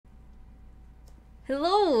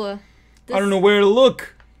Hello. I don't know where to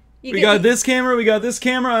look. We got this camera, we got this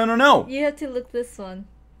camera, I don't know. You have to look this one.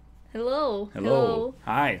 Hello. Hello.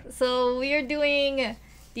 Hi. So we are doing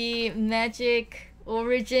the Magic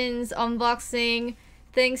Origins unboxing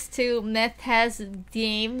thanks to Meth Has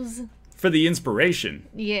Games. For the inspiration.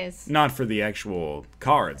 Yes. Not for the actual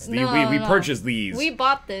cards. We purchased these. We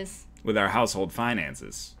bought this. With our household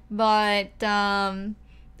finances. But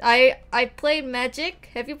I played Magic.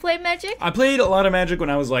 Have you played Magic? I played a lot of Magic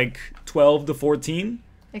when I was like 12 to 14.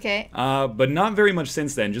 Okay. But not very much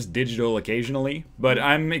since then, just digital occasionally. But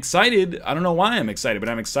I'm excited. I don't know why I'm excited, but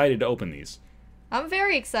I'm excited to open these. I'm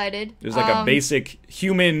very excited. There's like a basic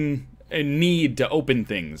human need to open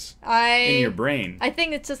things in your brain. I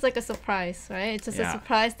think it's just like a surprise, right? It's just a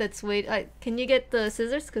surprise that's can you get the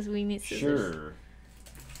scissors? Because we need scissors. Sure.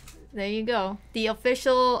 There you go. The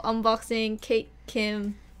official unboxing Kate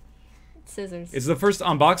Kim scissors. It's the first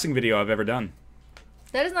unboxing video I've ever done.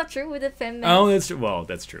 That is not true with the fan mail. Oh, that's true. Well,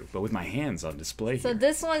 that's true. But with my hands on display So here.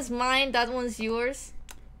 this one's mine, that one's yours.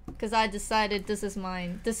 Because I decided this is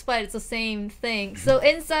mine, despite it's the same thing. So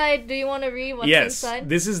inside, do you want to read what's inside? Yes,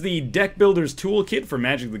 this is the Deck Builder's Toolkit for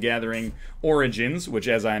Magic the Gathering Origins, which,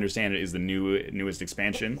 as I understand it, is the newest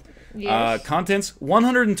expansion. Yes. Contents: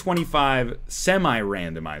 125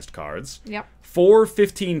 semi-randomized cards. Yep. 4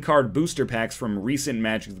 15-card booster packs from recent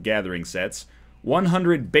Magic the Gathering sets.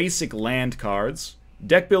 100 basic land cards.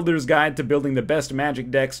 Deck Builder's Guide to Building the Best Magic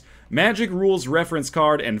Decks, Magic Rules Reference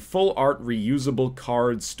Card, and Full Art Reusable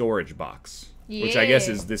Card Storage Box. Yeah. Which I guess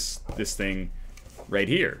is this thing right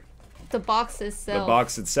here. The box itself. The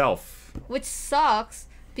box itself. Which sucks,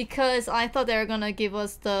 because I thought they were going to give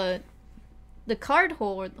us the card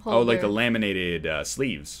holder. Oh, like the laminated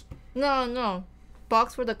sleeves. No.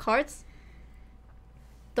 Box for the cards?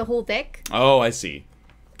 The whole deck? Oh, I see.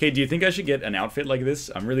 Okay, do you think I should get an outfit like this?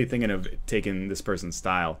 I'm really thinking of taking this person's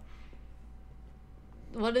style.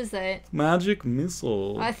 What is that? Magic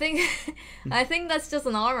missile. I think that's just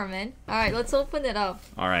an armor, man. Alright, let's open it up.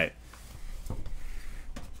 Alright.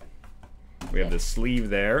 We have the sleeve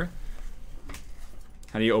there.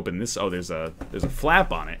 How do you open this? Oh, there's a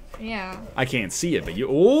flap on it. Yeah. I can't see it, but you...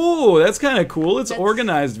 Oh, that's kind of cool. It's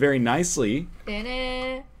organized very nicely.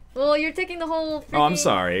 Well, you're taking the whole freaking... Oh, I'm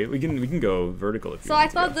sorry. We can go vertical if you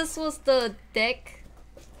want. So I thought this was the deck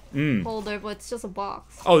holder, but it's just a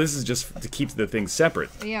box. Oh, this is just to keep the things separate.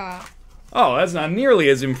 Yeah. Oh, that's not nearly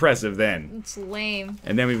as impressive then. It's lame.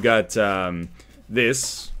 And then we've got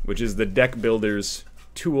this, which is the Deck Builder's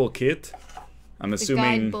Toolkit. I'm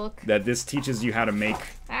assuming that this teaches you how to make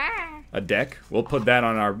a deck. We'll put that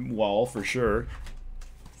on our wall for sure.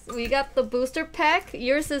 We got the booster pack.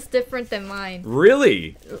 Yours is different than mine.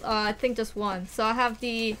 Really? I think just one. So I have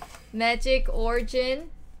the Magic Origin.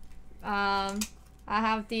 I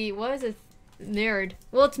have the, what is it? Mirrored.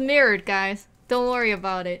 Well, it's mirrored, guys. Don't worry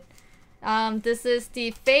about it. This is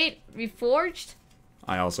the Fate Reforged.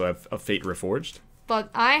 I also have a Fate Reforged. But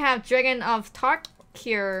I have Dragon of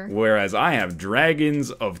Tarkir. Whereas I have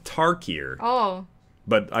Dragons of Tarkir. Oh.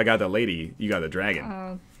 But I got the lady. You got the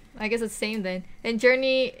dragon. I guess it's same then. And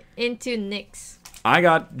Journey into Nyx. I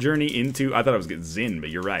got Journey into... I thought I was getting Zin, but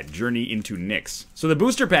you're right. Journey into Nyx. So the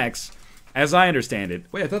booster packs, as I understand it...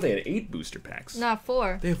 Wait, I thought they had 8 booster packs. No,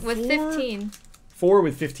 4. They have with 4? 15. 4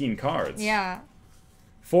 with 15 cards. Yeah.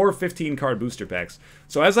 4 15-card booster packs.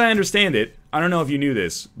 So as I understand it, I don't know if you knew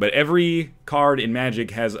this, but every card in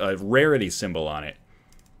Magic has a rarity symbol on it.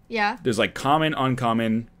 Yeah. There's like common,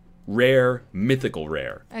 uncommon, rare, mythical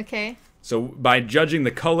rare. Okay. So by judging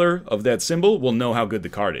the color of that symbol, we'll know how good the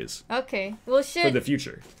card is. Okay. Well, shit. For the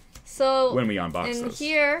future. So when we unbox in those.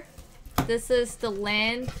 here, this is the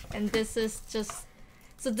land, and this is just...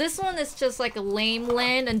 So this one is just like a lame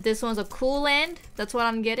land, and this one's a cool land. That's what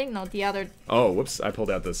I'm getting, not the other... Oh, whoops. I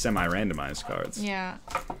pulled out the semi-randomized cards. Yeah.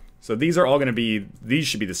 So these are all going to be... These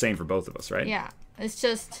should be the same for both of us, right? Yeah. It's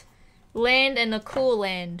just land and a cool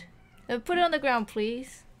land. Put it on the ground,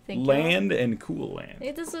 please. Land and cool land.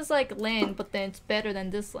 This is like land, but then it's better than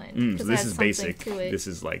this land. So this is basic. This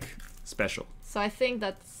is like special. So I think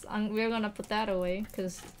that's we're gonna put that away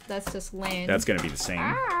because that's just land. That's gonna be the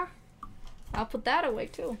same. I'll put that away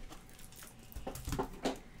too.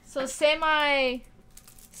 So semi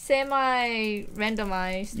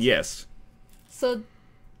randomized. Yes. So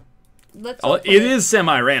let's. It is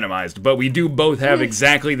semi-randomized, but we do both have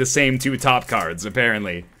exactly the same 2 top cards,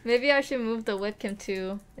 apparently. Maybe I should move the webcam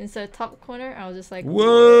to instead of top corner. I was just like,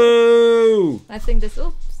 whoa! I think this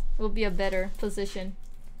will be a better position.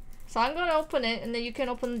 So I'm gonna open it, and then you can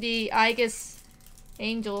open the Aegis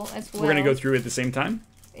Angel as well. We're gonna go through it at the same time?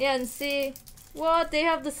 Yeah, and see what they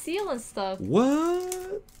have the seal and stuff.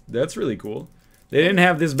 What? That's really cool. They didn't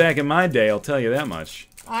have this back in my day, I'll tell you that much.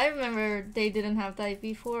 I remember they didn't have that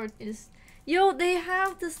before. Yo, they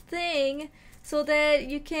have this thing so that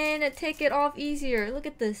you can take it off easier. Look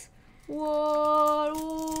at this.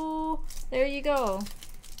 Whoa. There you go.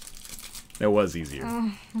 That was easier.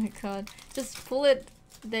 Oh my god. Just pull it.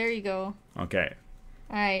 There you go. Okay.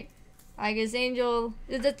 Alright. I guess Angel.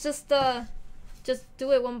 That's just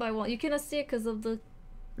do it one by one. You cannot see it because of the.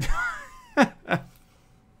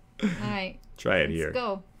 Alright. Try it here. Let's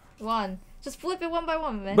go. One. Just flip it one by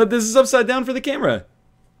one, man. But this is upside down for the camera.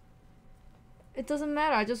 It doesn't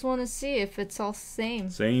matter. I just want to see if it's all same.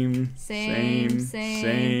 Same.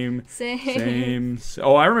 Same.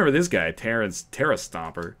 Oh, I remember this guy, Terra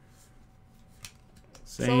Stomper.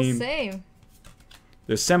 Same. So same.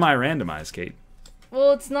 They're semi-randomized, Kate.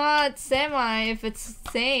 Well, it's not semi if it's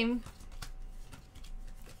same.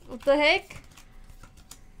 What the heck?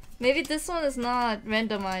 Maybe this one is not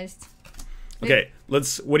randomized. Maybe. Okay,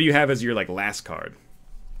 what do you have as your like last card?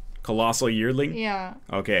 Colossal Yearling? Yeah.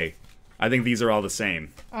 Okay. I think these are all the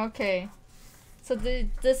same. Okay. So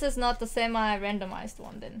this is not the semi-randomized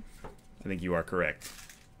one then. I think you are correct.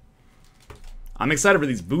 I'm excited for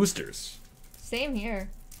these boosters. Same here.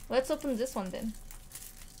 Let's open this one then.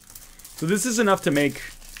 So this is enough to make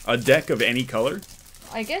a deck of any color?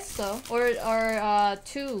 I guess so. Or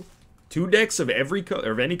two. 2 decks of every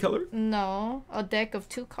color, of any color? No, a deck of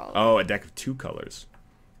 2 colors. Oh, a deck of 2 colors.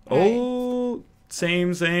 Right. Oh,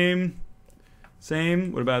 same.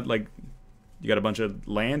 What about like, you got a bunch of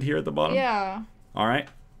land here at the bottom? Yeah. All right.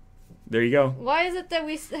 There you go. Why is it that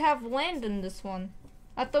we have land in this one?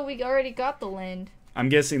 I thought we already got the land. I'm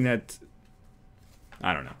guessing that,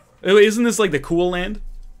 I don't know. Isn't this like the cool land?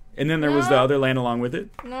 And then there was the other land along with it?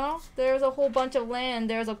 No, there's a whole bunch of land.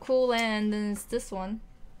 There's a cool land, and it's this one.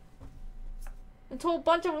 It's a whole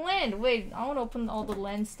bunch of land. Wait, I want to open all the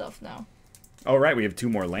land stuff now. Oh, right, we have 2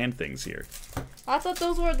 more land things here. I thought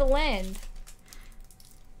those were the land.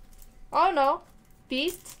 Oh, no.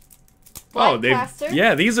 Beast. Black Caster.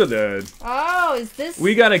 Yeah, these are the... Oh, is this...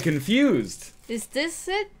 We got it confused. Is this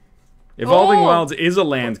it? Evolving Wilds is a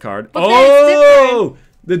land card. But oh!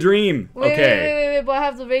 The dream. Wait, okay. wait, but I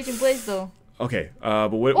have the Raging Blaze, though. Okay,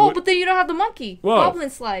 but what... Oh, but then you don't have the monkey. Whoa. Goblin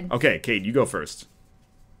Slide. Okay, Kate, you go first.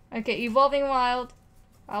 Okay, Evolving Wild.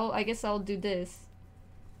 I guess I'll do this.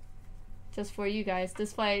 Just for you guys.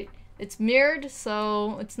 This fight, it's mirrored,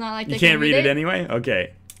 so it's not like you can't read it anyway?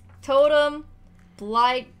 Okay. Totem,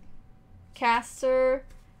 Blight, Caster.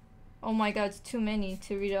 Oh my god, it's too many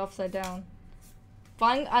to read it upside down.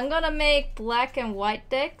 But I'm gonna make black and white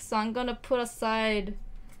deck, so I'm gonna put aside...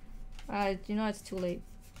 you know it's too late.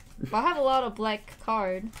 But I have a lot of black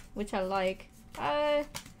card, which I like.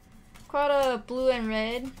 Quite a blue and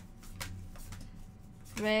red.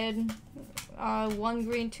 Red. 1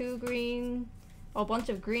 green, 2 green. A bunch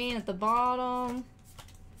of green at the bottom.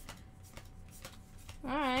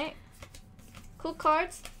 Alright. Cool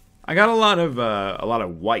cards. I got a lot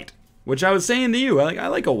of white, which I was saying to you. I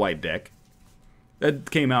like a white deck.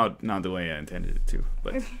 That came out not the way I intended it to,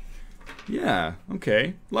 but yeah,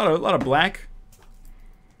 okay. A lot of black.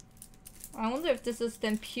 I wonder if this is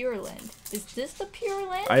then Pure Land. Is this the Pure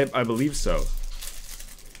Land? I believe so.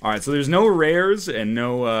 Alright, so there's no rares and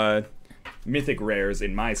no mythic rares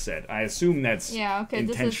in my set. I assume that's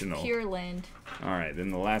intentional. This is Pure Land. Alright, then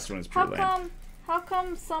the last one is Pure Land. How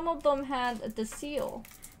come some of them had the seal?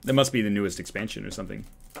 That must be the newest expansion or something.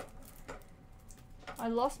 I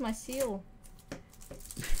lost my seal.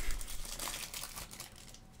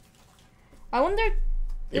 I wonder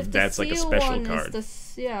if that's the like a seal special one card.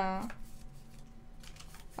 is yeah.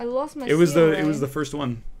 I lost my It was seal, it was the first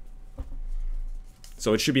one.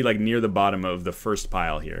 So it should be like near the bottom of the first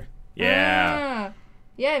pile here. Yeah.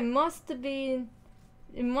 Yeah, it must be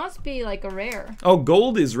like a rare. Oh,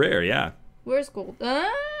 gold is rare, yeah. Where's gold?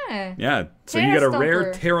 Yeah. So Terra you got a Stomper.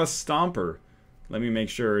 rare Terra Stomper. Let me make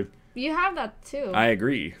sure. You have that too. I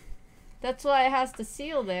agree. That's why it has the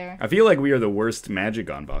seal there. I feel like we are the worst Magic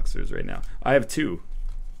unboxers right now. I have 2.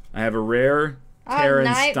 I have a rare Terran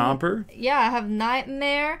Stomper. Yeah, I have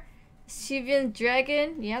Nightmare, Shivan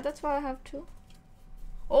Dragon. Yeah, that's why I have 2.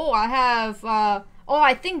 Oh, I have...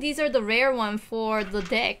 I think these are the rare one for the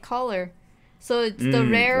deck color. So it's the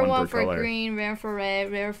rare one for color. green, rare for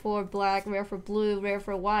red, rare for black, rare for blue, rare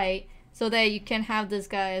for white. So that you can have this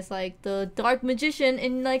guy as like the Dark Magician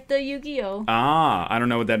in like the Yu-Gi-Oh! Ah, I don't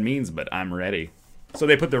know what that means, but I'm ready. So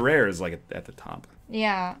they put the rares like at the top.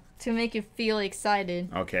 Yeah, to make you feel excited.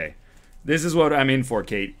 Okay. This is what I'm in for,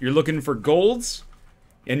 Kate. You're looking for golds,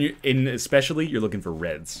 and especially you're looking for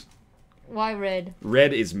reds. Why red?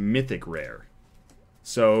 Red is mythic rare.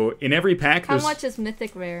 So in every pack, How much is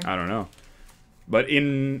mythic rare? I don't know. But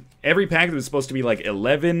in every pack, there was supposed to be like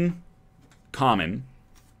 11 common,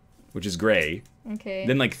 which is gray. Okay.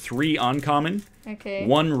 Then like 3 uncommon, Okay.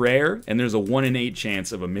 1 rare, and there's a 1 in 8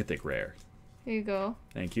 chance of a mythic rare. Here you go.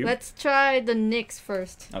 Thank you. Let's try the Knicks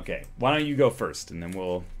first. Okay, why don't you go first, and then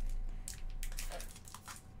we'll...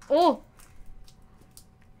 Oh!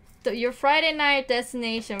 Your Friday night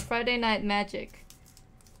destination, Friday night magic.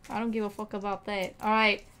 I don't give a fuck about that.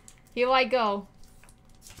 Alright, here I go.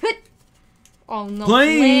 Hit! Oh no.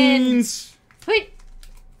 Planes! Hit!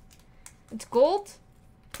 It's gold?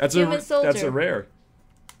 That's Human soldier. That's a rare.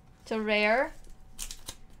 It's a rare.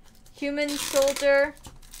 Human soldier.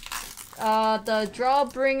 The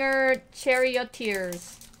Drawbringer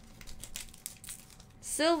Charioteers.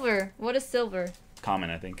 Silver. What is silver? Common,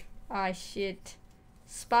 I think. Ah, shit.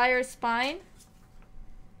 Spire Spine.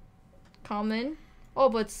 Common. Oh,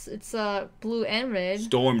 but it's blue and red.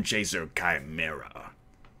 Storm Chaser Chimera.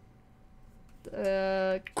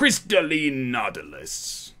 Oh, Crystalline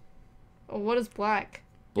Nautilus. what is black?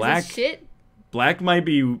 Black? Is it shit? Black might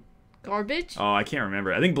be... Garbage? Oh, I can't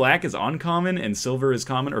remember. I think black is uncommon and silver is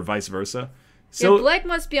common, or vice versa. Yeah, black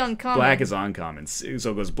must be uncommon. Black is uncommon. So it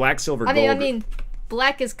goes black, silver, gold. I mean,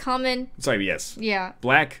 black is common. Sorry, yes. Yeah.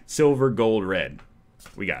 Black, silver, gold, red.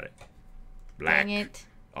 We got it. Black. Dang it.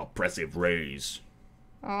 Oppressive rays.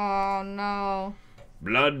 Oh no.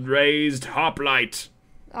 Blood raised hoplite.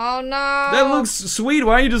 Oh no. That looks sweet.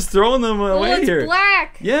 Why are you just throwing them away it's here?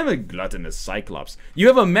 black. You have a gluttonous cyclops. You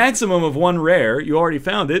have a maximum of 1 rare. You already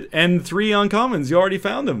found it, and 3 uncommons. You already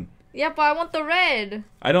found them. Yeah, but I want the red.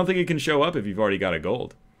 I don't think it can show up if you've already got a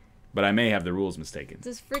gold, but I may have the rules mistaken.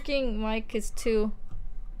 This freaking mic is too.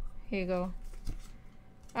 Here you go.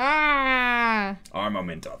 Ah.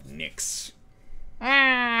 Armament of Nyx.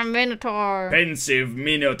 Ah, Minotaur. Pensive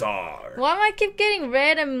Minotaur. Why am I keep getting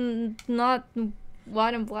red and not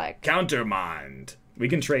white and black? Countermind. We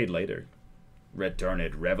can trade later.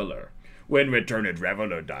 Returned Reveler. When Returned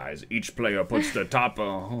Reveler dies, each player puts the top...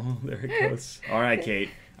 Oh, there it goes. All right, Kate.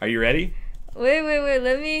 Are you ready? Wait.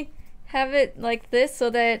 Let me have it like this so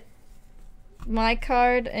that my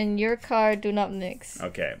card and your card do not mix.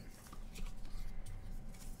 Okay.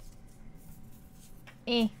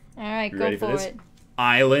 Alright, You go ready for this? it.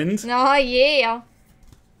 Island. Oh, yeah.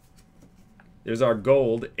 There's our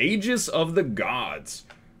gold. Aegis of the Gods.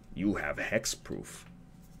 You have hexproof.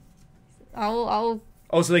 I'll.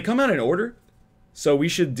 Oh, so they come out in order? So we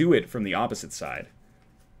should do it from the opposite side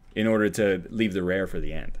in order to leave the rare for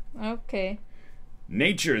the end. Okay.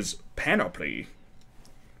 Nature's Panoply.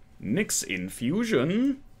 Nyx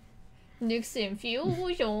Infusion. Nyx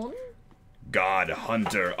Infusion. God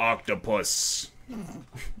Hunter Octopus.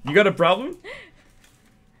 You got a problem?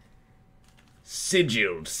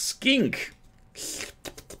 Sigilled Skink.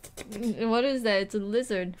 What is that? It's a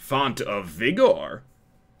lizard. Font of Vigor.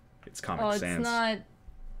 It's Comic Oh, Sans.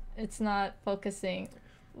 it's not focusing.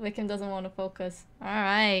 Wickham doesn't want to focus.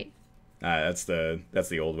 Alright. That's the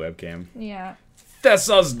old webcam. Yeah.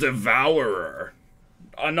 Thessa's Devourer.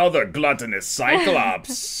 Another gluttonous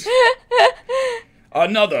Cyclops.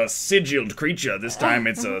 Another sigilled creature. This time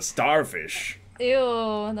it's a starfish.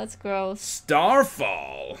 Ew, that's gross.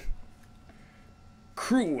 Starfall.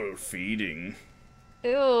 Cruel Feeding.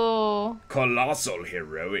 Ew. Colossal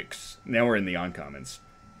Heroics. Now we're in the uncommons.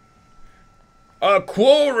 A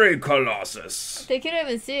Quarry Colossus. They can't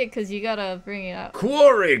even see it because you gotta bring it up.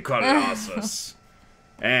 Quarry Colossus.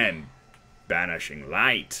 And Banishing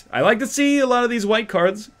Light. I like to see a lot of these white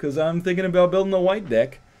cards because I'm thinking about building a white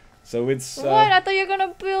deck. So it's... What? I thought you were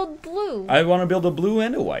gonna build blue. I want to build a blue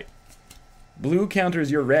and a white. Blue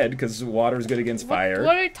counters your red because water's good against fire.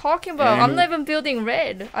 What are you talking about? And I'm not even building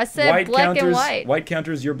red. I said black and white. White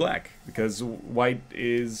counters your black because white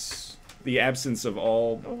is the absence of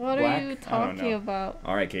all What black. are you talking about?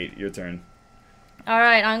 All right, Kate, your turn. All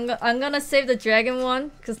right, I'm gonna save the dragon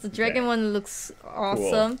one because the dragon one looks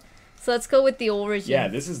awesome. Cool. So let's go with the origin. Yeah,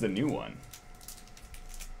 this is the new one.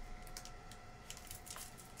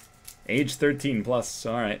 Age 13 plus.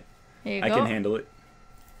 All right, Here you I go. can handle it.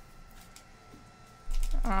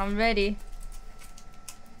 I'm ready.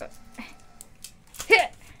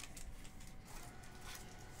 Hit.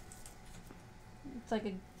 It's like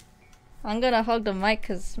a. I'm gonna hug the mic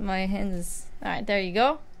because my hand is. Alright, there you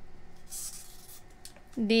go.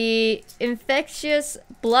 The infectious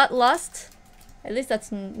bloodlust. At least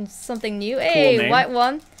that's something new. Hey, name. white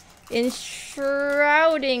one.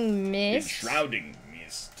 Enshrouding mist. Enshrouding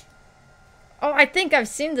Mist. Oh, I think I've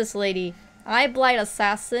seen this lady. Eye Blight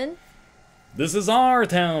Assassin. This is our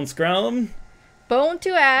town, Scrum. Bone to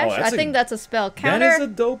Ash. Oh, I that's think that's a spell. That Counter. is a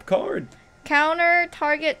dope card. Counter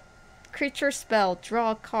target creature spell.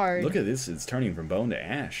 Draw a card. Look at this. It's turning from bone to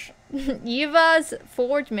ash. Yuva's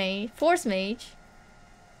Force Mage.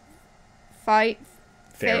 Fight.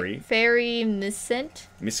 Fairy Miscreant.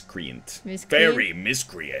 Fairy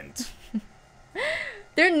Miscreant.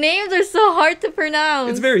 Their names are so hard to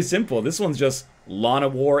pronounce. It's very simple. This one's just Lana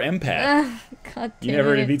War Empath. God damn You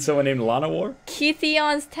never it. beat someone named Lana War?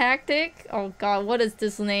 Kithion's Tactic. Oh god, what is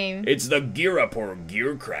this name? It's the Gear Up or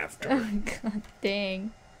Gear Crafter. God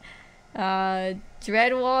dang.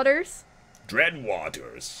 Dreadwaters.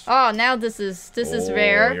 Dreadwaters. Oh, now this is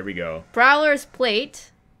rare. Here we go. Prowler's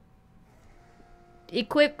Plate.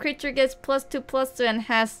 Equipped creature gets +2/+2 and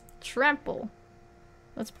has trample.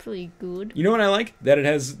 That's pretty good. You know what I like? That it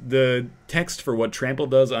has the text for what trample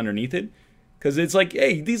does underneath it. Because it's like,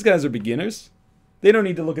 hey, these guys are beginners. They don't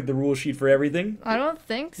need to look at the rule sheet for everything. I don't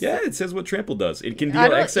think so. Yeah, it says what trample does. It can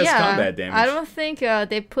deal excess combat damage. I don't think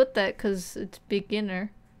they put that because it's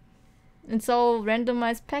beginner. It's all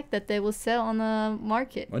randomized pack that they will sell on the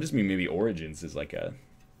market. I just mean maybe Origins is like a...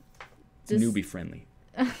 It's newbie friendly.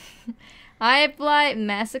 I apply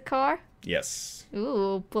Massacre. Yes.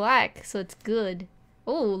 Ooh, black, so it's good.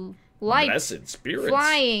 Ooh, light. Blessed spirits.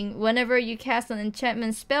 Flying. Whenever you cast an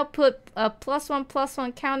enchantment spell, put a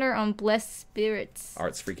 +1/+1 counter on blessed spirits.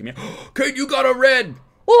 Art's freaking me out. Kate, you got a red!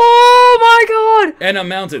 Oh my god! And a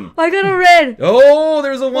mountain. I got a red! Oh,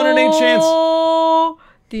 there's a 1 in 8 chance. Oh,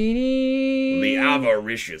 the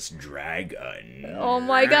avaricious dragon. Oh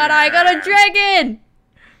my god, I got a dragon!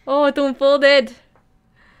 Oh, don't fold it.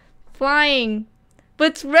 Flying. But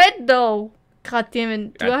it's red though. God damn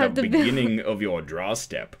it. Do I have At the to beginning of your draw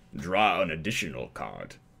step, draw an additional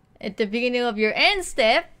card. At the beginning of your end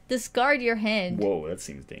step, discard your hand. Whoa, that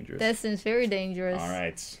seems dangerous. That seems very dangerous.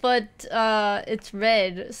 Alright. But it's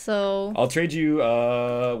red, so I'll trade you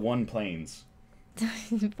 1 planes.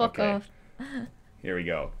 fuck off. Here we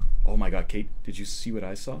go. Oh my god, Kate, did you see what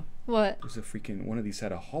I saw? What? There's a freaking... One of these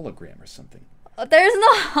had a hologram or something. Oh, there's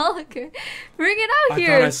no hologram. Bring it out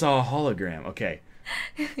here. I thought I saw a hologram. Okay.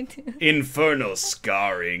 Infernal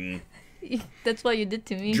scarring. That's what you did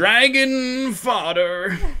to me. Dragon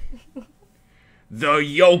fodder. The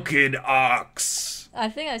yoked ox. I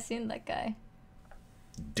think I've seen that guy.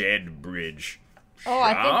 Dead bridge. Oh,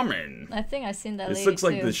 Shaman. I think I've seen that This lady looks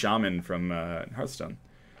like too. the shaman from Hearthstone.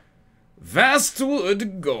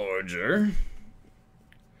 Vastwood Gorger.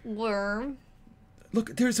 Worm.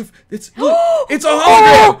 Look, there's a... It's a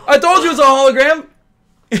hologram! I told you it's a hologram!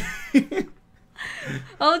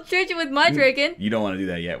 I'll trade you with my dragon. You don't want to do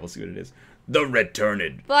that yet. We'll see what it is. The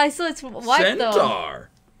Returned. But I saw it's white though. Centaur.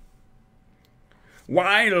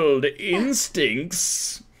 Wild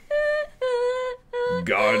Instincts.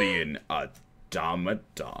 Guardian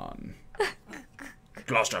Automaton.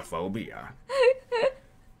 Claustrophobia.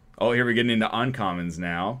 Oh, here we're getting into uncommons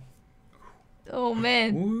now. Oh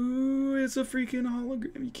man. Ooh, it's a freaking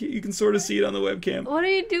hologram. You can sort of see it on the webcam. What are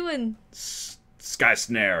you doing? Sky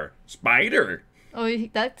Snare. Spider. Oh,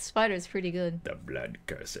 that spider is pretty good. The Blood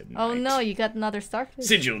Cursed Oh Knight. no, you got another starfish.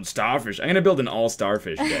 Sigiled Starfish. I'm going to build an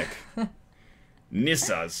all-starfish deck.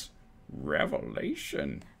 Nissa's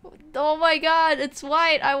Revelation. Oh my god, it's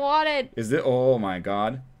white. I want it. Is it? Oh my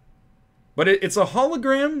god. But it's a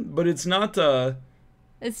hologram, but it's not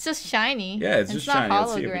It's just shiny. yeah, it's just not shiny.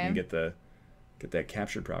 Let's see if we hologram. can get that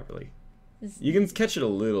captured properly. You can catch it a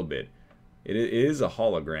little bit. It is a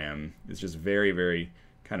hologram. It's just very, very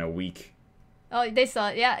kind of weak. Oh, they saw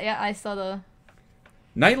it. Yeah, I saw the...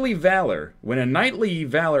 Knightly Valor. When a Knightly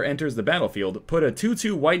Valor enters the battlefield, put a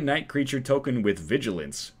 2/2 white knight creature token with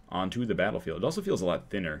Vigilance onto the battlefield. It also feels a lot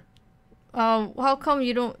thinner. How come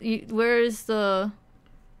you don't... where's the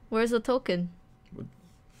token? What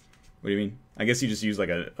do you mean? I guess you just use like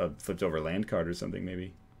a flipped over land card or something,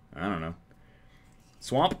 maybe. I don't know.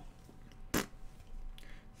 Swamp.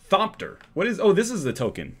 Thopter. What is... Oh, this is the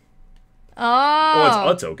token. Oh, Oh,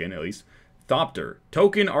 it's a token, at least. Thopter.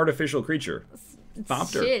 Token artificial creature.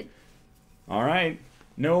 Thopter. shit. All right.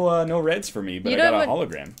 No reds for me, but You I got a don't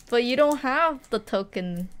hologram. But you don't have the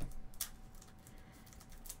token.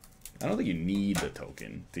 I don't think you need the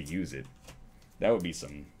token to use it. That would be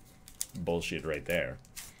some bullshit right there.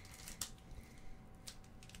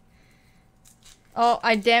 Oh,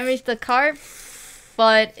 I damaged the card,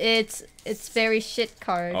 but it's very shit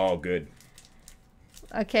card. Oh, good.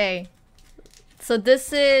 Okay. So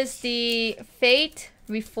this is the Fate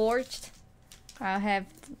Reforged. I'll have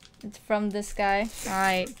it's from this guy.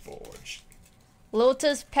 Alright. Forged.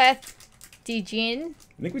 Lotus Path Dijin.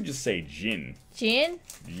 I think we just say Jin. Jin.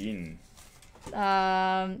 Jin.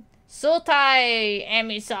 Sotai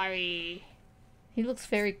Emissary. He looks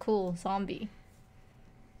very cool, zombie.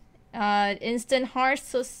 Instant heart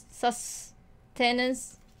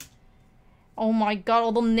sustenance. Oh my god,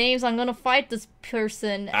 all the names. I'm gonna fight this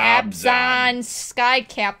person. Abzan Sky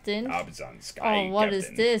Captain. Abzan Sky Oh, what is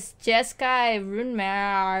Captain. this? Jeskai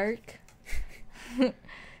Runemark.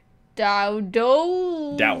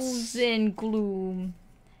 Douse in gloom.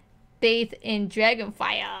 Bathe in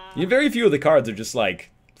dragonfire. Yeah, very few of the cards are just like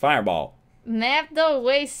fireball. Map the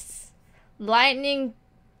wastes. Lightning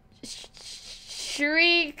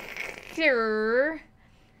shrieker.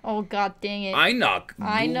 Oh god dang it. I knock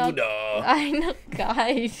Guide.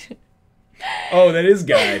 Oh, that is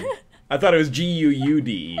guide. I thought it was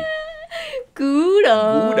Gouud. Gouda.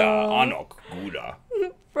 Anok Gouda.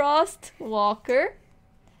 Frost Walker.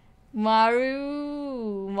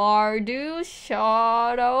 Mardu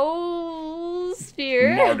Shadow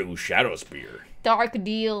Spear. Mardu Shadow Spear. Dark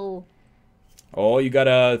Deal. Oh, you got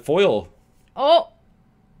a foil. Oh,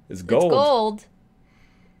 It's gold. it's gold.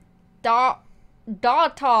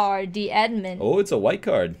 Datar the Edmund. Oh, it's a white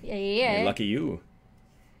card. Yeah. Hey, lucky you.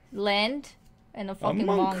 Land and a fucking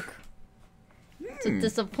monk. monk. It's a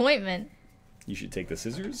disappointment. You should take the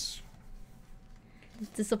scissors.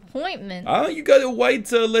 Disappointment. Oh, you got a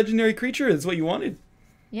white legendary creature. That's what you wanted.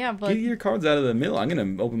 Yeah, but Get your cards out of the mill. I'm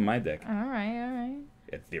gonna open my deck. alright.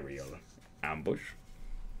 Ethereal Ambush.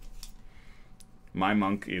 My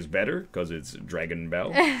monk is better because it's Dragon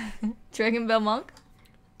Bell. Dragon Bell Monk.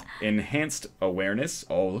 Enhanced awareness.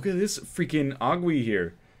 Oh, look at this freaking Agui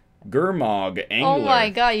here. Gurmog Angler. Oh my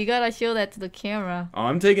god, you gotta show that to the camera. Oh,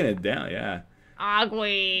 I'm taking it down, yeah.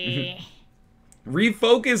 Agui.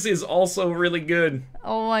 Refocus is also really good.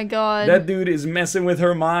 Oh my god. That dude is messing with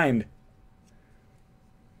her mind.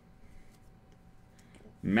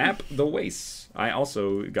 Map the Wastes. I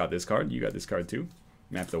also got this card. You got this card too.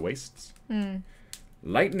 Map the Wastes.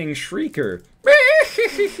 Lightning Shrieker.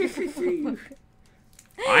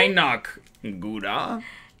 I knock Gouda.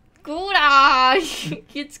 Gouda.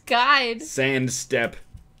 It's guide. Sand Step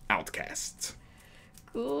Outcast.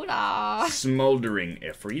 Gouda. Smoldering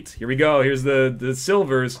Efreet. Here we go. Here's the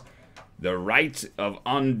silvers. The Rite of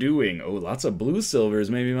Undoing. Oh, lots of blue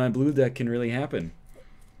silvers. Maybe my blue deck can really happen.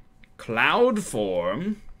 Cloud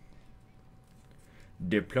Form.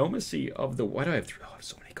 Diplomacy of the... Why do I have three? Oh, I have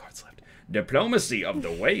so many cards left. Diplomacy of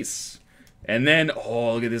the Wastes. And then,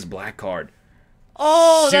 oh, look at this black card.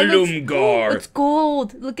 Oh, that looks... Silumgar. Oh, it's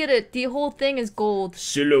gold. Look at it. The whole thing is gold.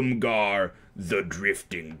 Silumgar, the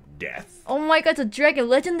Drifting Death. Oh my god, it's a dragon.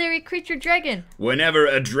 Legendary creature dragon. Whenever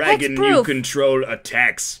a dragon you Hexproof. control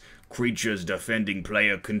attacks, creatures defending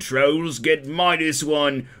player controls get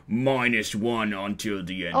 -1/-1 until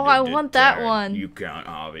the end Oh, of I the want that turn. one. You can't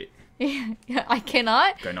have it. Yeah, I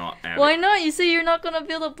cannot. Cannot have Why it. not? You say you're not gonna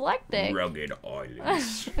build a black deck. Rugged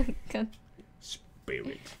Islands. God.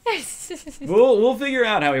 Spirit. We'll figure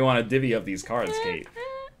out how we want to divvy up these cards, Kate.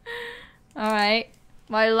 Alright.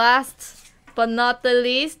 My last but not the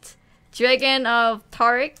least. Dragon of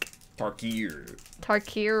Tariq.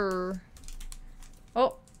 Tarkir.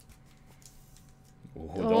 Oh.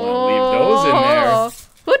 Oh, don't want to leave those in there.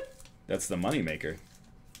 Hoot. That's the moneymaker.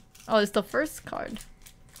 Oh, it's the first card.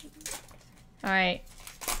 Alright.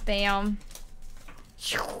 Bam.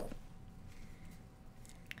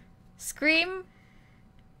 Scream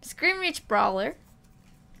Reach Brawler.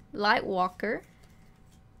 Lightwalker.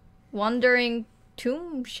 Wandering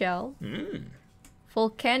Tomb Shell.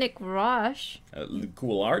 Volcanic Rush.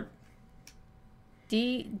 Cool art.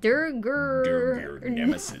 Durger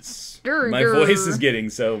Nemesis. Durger. My voice is getting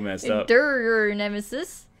so messed up. Durger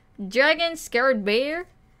Nemesis. Dragon Scared Bear.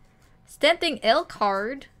 Stenting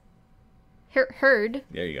Elkhard. Herd.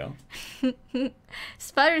 There you go.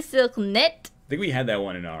 Spider Silk Net. I think we had that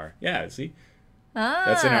one in our... Yeah, see? Ah.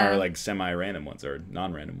 That's in our like semi-random ones or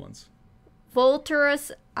non-random ones.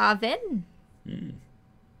 Volturus Aven.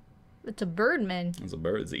 It's a birdman. It's a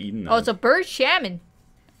bird. It's Eden. Oh, it's a bird shaman.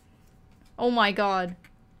 Oh my god.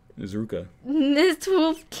 Zuruka. This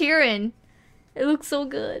wolf Kieran. It looks so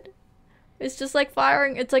good. It's just like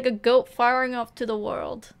firing. It's like a goat firing up to the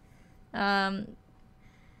world.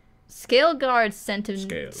 Scale Guard Sentinels.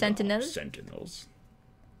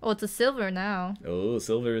 Oh, it's a silver now. Oh,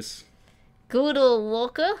 silvers. Goodle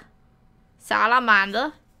Walker.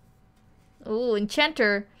 Salamander. Ooh,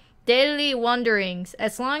 Enchanter. Daily Wanderings.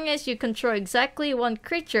 As long as you control exactly one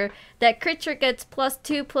creature, that creature gets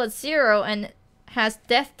 +2/+0 and has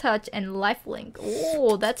Death Touch and Lifelink.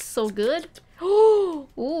 Oh, that's so good.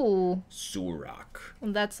 Ooh. Surak.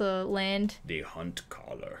 That's a land. The Hunt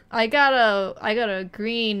Caller. I got a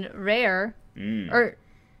green rare. Or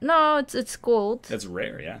no, it's gold. That's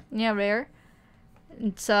rare, yeah. Yeah, rare.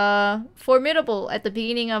 It's formidable. At the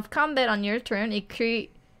beginning of combat on your turn, it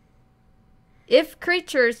If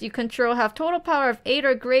creatures you control have total power of 8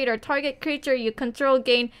 or greater, target creature you control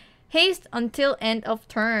gain haste until end of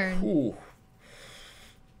turn. Ooh.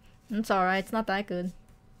 It's alright, it's not that good.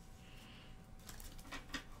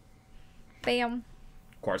 Bam.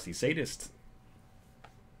 Quarcy Sadist.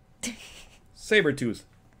 Sabretooth.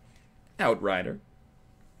 Outrider.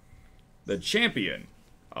 The champion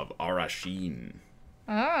of Arashin.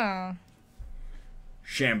 Ah.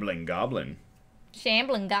 Shambling Goblin.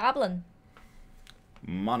 Shambling Goblin.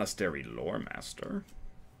 Monastery Loremaster.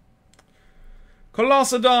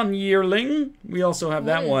 Colossadon Yearling. We also have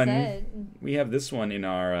that one. That? We have this one in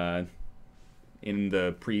our in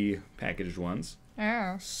the pre-packaged ones.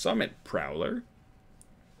 Oh. Summit Prowler.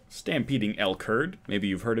 Stampeding Elk Herd. Maybe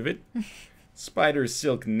you've heard of it. Spider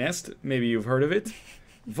Silk Nest. Maybe you've heard of it.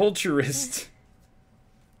 Vulturist.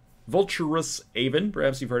 Vulturous Aven.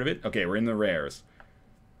 Perhaps you've heard of it. Okay, we're in the rares.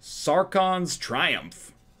 Sarkon's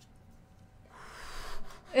Triumph.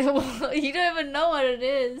 You don't even know what it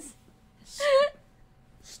is.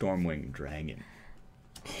 Stormwing Dragon.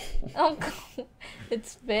 Oh,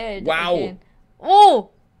 it's bad. Wow. Again.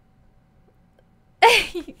 Oh!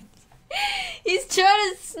 He's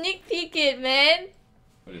trying to sneak peek it, man.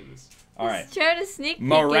 What is this? Alright. He's trying to sneak peek it.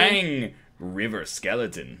 Meringue River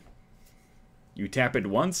Skeleton. You tap it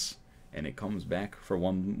once, and it comes back for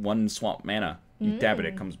one swamp mana. You tap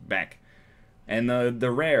it comes back. And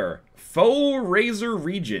the rare, Foe Razor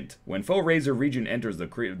Regent. When Foe Razor Regent enters the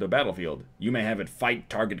battlefield, you may have it fight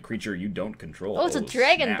target creature you don't control. Oh, it's a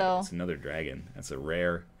dragon, snap. though. It's another dragon. That's a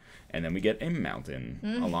rare. And then we get a mountain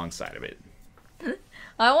alongside of it.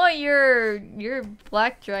 I want your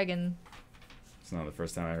black dragon. It's not the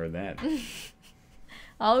first time I heard that.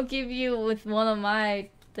 I'll give you with one of my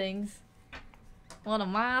things. One of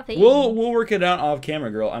my things. We'll work it out off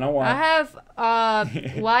camera, girl. I don't want. I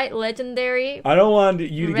have white legendary. I don't want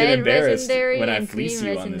you to get red embarrassed legendary when I and fleece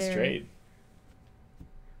green you on this legendary. trade.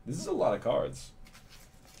 This is a lot of cards.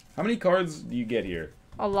 How many cards do you get here?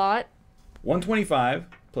 A lot. 125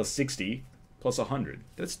 plus 60 plus 100.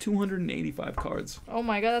 That's 285 cards. Oh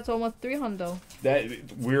my god, that's almost 300. That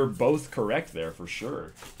we're both correct there for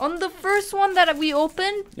sure. On the first one that we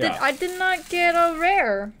opened, Yeah. I did not get a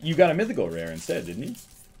rare. You got a mythical rare instead, didn't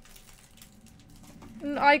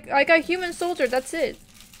you? I got human soldier. That's it.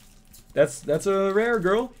 That's a rare,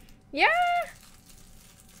 girl. Yeah.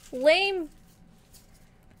 Lame.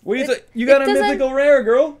 What do you think? You got a doesn't- mythical rare,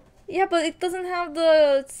 girl. Yeah, but it doesn't have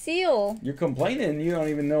the seal. You're complaining. You don't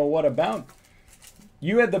even know what about.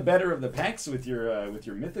 You had the better of the packs with your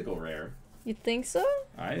mythical rare. You think so?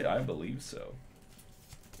 I believe so.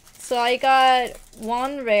 So I got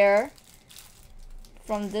one rare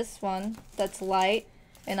from this one that's light,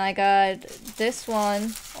 and I got this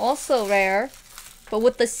one also rare, but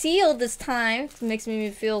with the seal this time. It makes me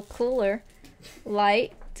feel cooler.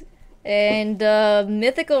 Light. And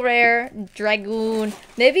mythical rare dragoon.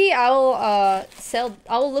 Maybe I'll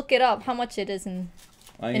I'll look it up how much it is in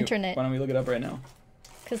internet. Why don't we look it up right now?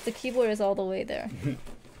 Because the keyboard is all the way there.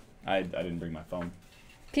 I didn't bring my phone.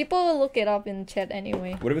 People will look it up in chat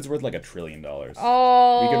anyway. What if it's worth like $1 trillion?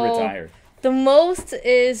 Oh. We could retire. The most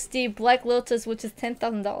is the Black Lotus, which is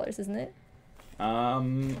 $10,000, isn't it? I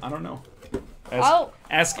don't know.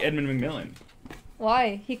 Ask Edmund McMillan.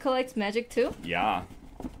 Why? He collects magic too? Yeah.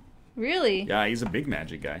 Really? Yeah, he's a big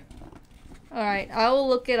magic guy. Alright, I will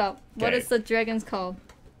look it up. What Okay. is the dragon's called?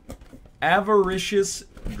 Avaricious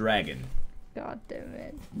Dragon. God damn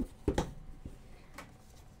it.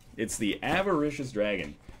 It's the Avaricious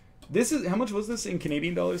Dragon. This is how much was this in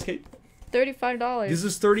Canadian dollars, Kate? $35. This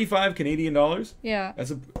is 35 Canadian dollars. Yeah.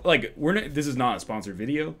 That's this is not a sponsored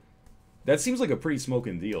video. That seems like a pretty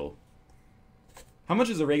smoking deal. How much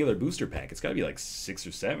is a regular booster pack? It's got to be like 6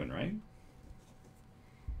 or 7, right?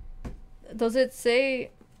 Does it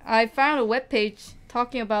say? I found a webpage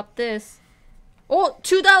talking about this. Oh,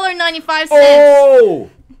 $2.95. Oh,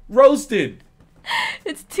 roasted.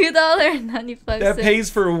 It's $2.95. That pays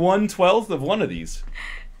for 1/12 of one of these.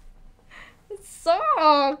 It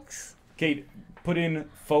sucks. Kate, put in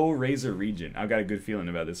Foe Razor Regent. I've got a good feeling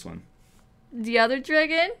about this one. The other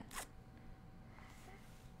dragon?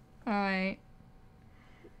 Alright.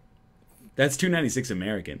 That's $2.96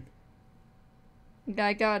 American.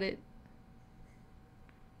 I got it.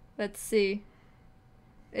 Let's see.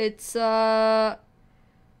 It's not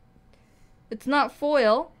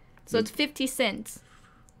foil, so it's 50 cents.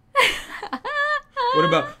 What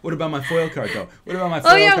about my foil card though? What about my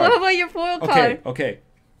foil card? What about your foil Okay, card? okay.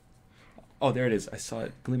 Oh, there it is. I saw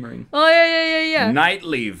it glimmering. Oh yeah.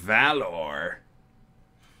 Knightly Valor.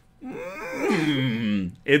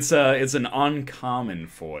 It's an uncommon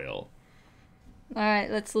foil.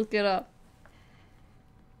 Alright, let's look it up.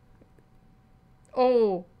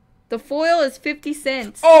 Oh, the foil is 50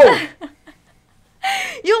 cents. Oh!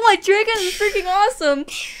 Yo, my dragon is freaking awesome.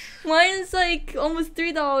 Mine is like almost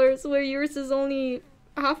 $3, where yours is only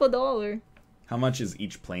half a dollar. How much is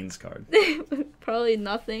each plains card? Probably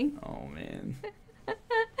nothing. Oh man.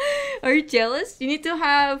 Are you jealous? You need to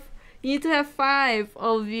have 5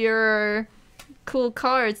 of your cool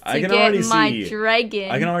cards to get my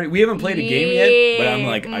dragon. I can already. We haven't played a game yet, but I'm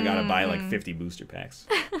like, I gotta buy like 50 booster packs.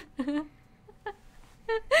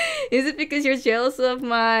 Is it because you're jealous of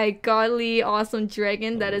my godly awesome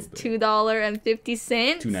dragon that is $2.50?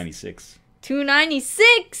 $2.96.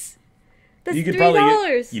 $2.96. That's you could $3. Probably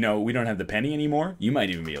get, you know, we don't have the penny anymore. You might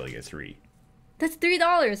even be able to get 3. That's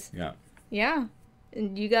 $3. Yeah. Yeah.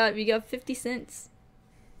 And you got 50 cents.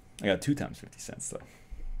 I got 2 times 50 cents though.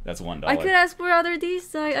 That's $1. I could ask for other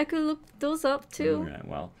these. I could look those up too. All right,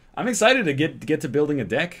 well, I'm excited to get to building a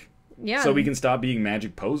deck. Yeah. So we can stop being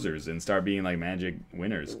Magic posers and start being like Magic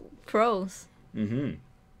winners. Pros. Mm-hmm.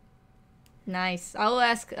 Nice. I will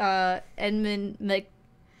ask Edmund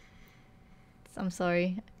I'm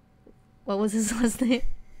sorry. What was his last name?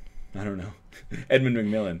 I don't know. Edmund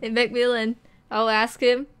McMillan. McMillan. I'll ask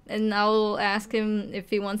him, and I will ask him if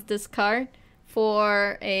he wants this card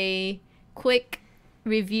for a quick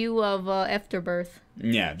review of Afterbirth.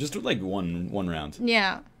 Yeah, just like one round.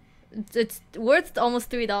 Yeah. It's worth almost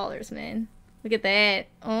 $3, man. Look at that.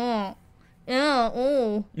 Oh. Yeah,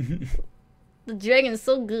 oh. The dragon is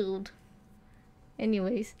so good.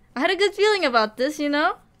 Anyways, I had a good feeling about this, you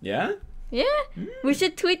know? Yeah? Yeah. We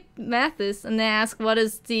should tweet Mathis and then ask what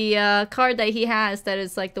is the card that he has that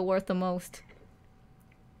is like the worth the most.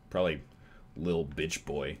 Probably Lil Bitch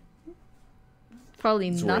Boy. Probably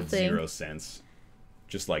It's nothing. worth 0 cents.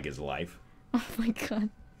 Just like his life. Oh my god.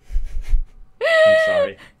 I'm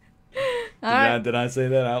sorry. Alright. Did I say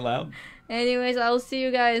that out loud? Anyways, I will see you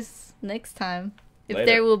guys next time. If Later.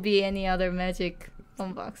 there will be any other Magic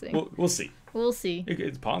unboxing. We'll see. We'll see.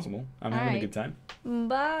 It's possible. I'm having a good time.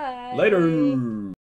 Bye. Later.